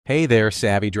Hey there,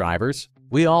 savvy drivers.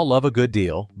 We all love a good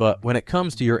deal, but when it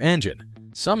comes to your engine,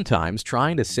 sometimes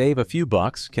trying to save a few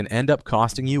bucks can end up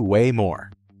costing you way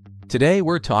more. Today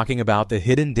we're talking about the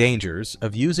hidden dangers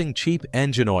of using cheap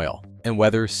engine oil and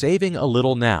whether saving a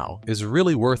little now is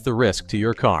really worth the risk to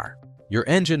your car. Your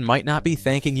engine might not be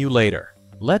thanking you later.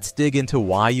 Let's dig into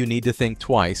why you need to think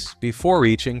twice before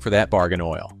reaching for that bargain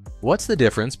oil. What's the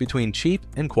difference between cheap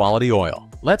and quality oil?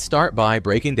 Let's start by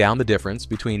breaking down the difference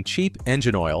between cheap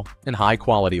engine oil and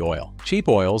high-quality oil. Cheap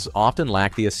oils often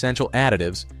lack the essential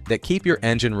additives that keep your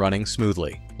engine running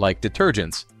smoothly, like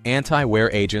detergents,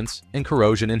 anti-wear agents, and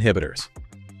corrosion inhibitors.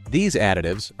 These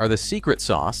additives are the secret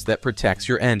sauce that protects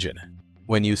your engine.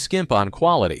 When you skimp on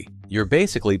quality, you're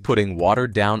basically putting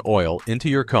watered-down oil into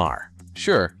your car.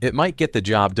 Sure, it might get the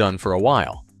job done for a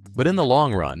while, but in the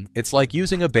long run, it's like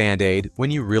using a Band-Aid when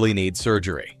you really need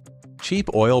surgery. Cheap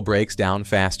oil breaks down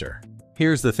faster.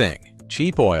 Here's the thing,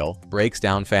 cheap oil breaks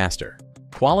down faster.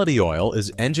 Quality oil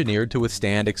is engineered to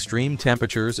withstand extreme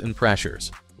temperatures and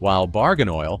pressures, while bargain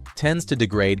oil tends to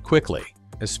degrade quickly,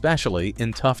 especially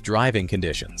in tough driving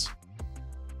conditions.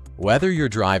 Whether you're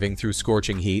driving through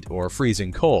scorching heat or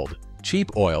freezing cold, cheap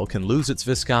oil can lose its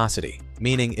viscosity,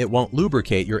 meaning it won't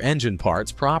lubricate your engine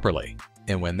parts properly.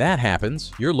 And when that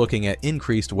happens, you're looking at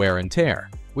increased wear and tear,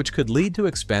 which could lead to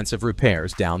expensive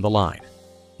repairs down the line.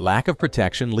 Lack of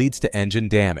protection leads to engine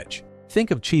damage.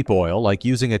 Think of cheap oil like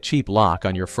using a cheap lock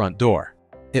on your front door.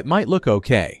 It might look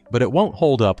okay, but it won't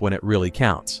hold up when it really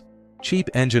counts. Cheap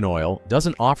engine oil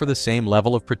doesn't offer the same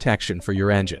level of protection for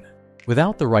your engine.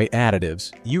 Without the right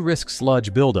additives, you risk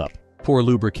sludge buildup, poor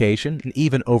lubrication, and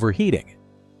even overheating.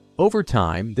 Over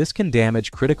time, this can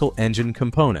damage critical engine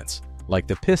components, like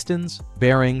the pistons,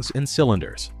 bearings, and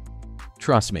cylinders.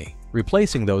 Trust me,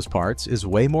 replacing those parts is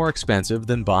way more expensive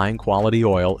than buying quality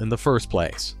oil in the first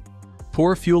place.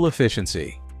 Poor fuel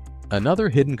efficiency. Another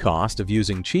hidden cost of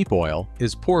using cheap oil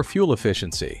is poor fuel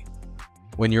efficiency.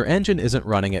 When your engine isn't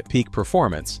running at peak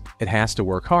performance, it has to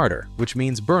work harder, which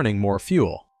means burning more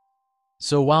fuel.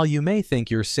 So while you may think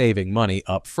you're saving money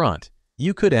up front,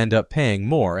 you could end up paying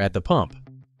more at the pump.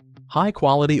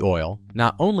 High-quality oil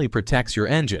not only protects your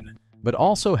engine, but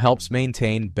also helps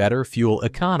maintain better fuel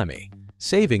economy,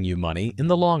 saving you money in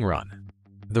the long run.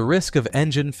 The risk of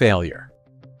engine failure.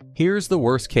 Here's the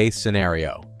worst-case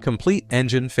scenario: complete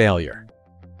engine failure.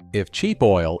 If cheap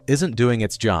oil isn't doing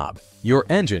its job, your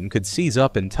engine could seize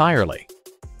up entirely.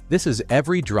 This is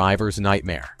every driver's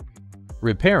nightmare.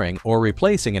 Repairing or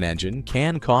replacing an engine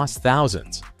can cost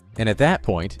thousands, and at that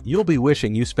point, you'll be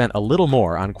wishing you spent a little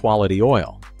more on quality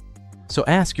oil. So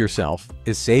ask yourself,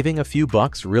 is saving a few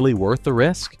bucks really worth the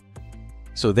risk?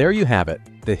 So there you have it,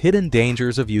 the hidden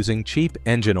dangers of using cheap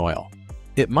engine oil.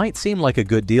 It might seem like a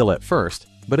good deal at first,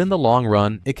 but in the long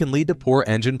run, it can lead to poor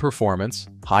engine performance,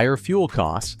 higher fuel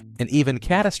costs, and even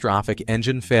catastrophic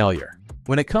engine failure.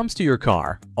 When it comes to your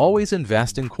car, always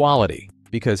invest in quality,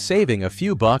 because saving a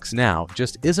few bucks now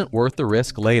just isn't worth the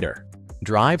risk later.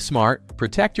 Drive smart,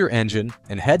 protect your engine,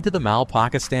 and head to the Mobil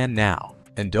Pakistan now.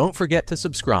 And don't forget to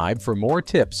subscribe for more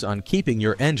tips on keeping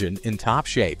your engine in top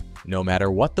shape, no matter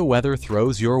what the weather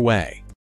throws your way.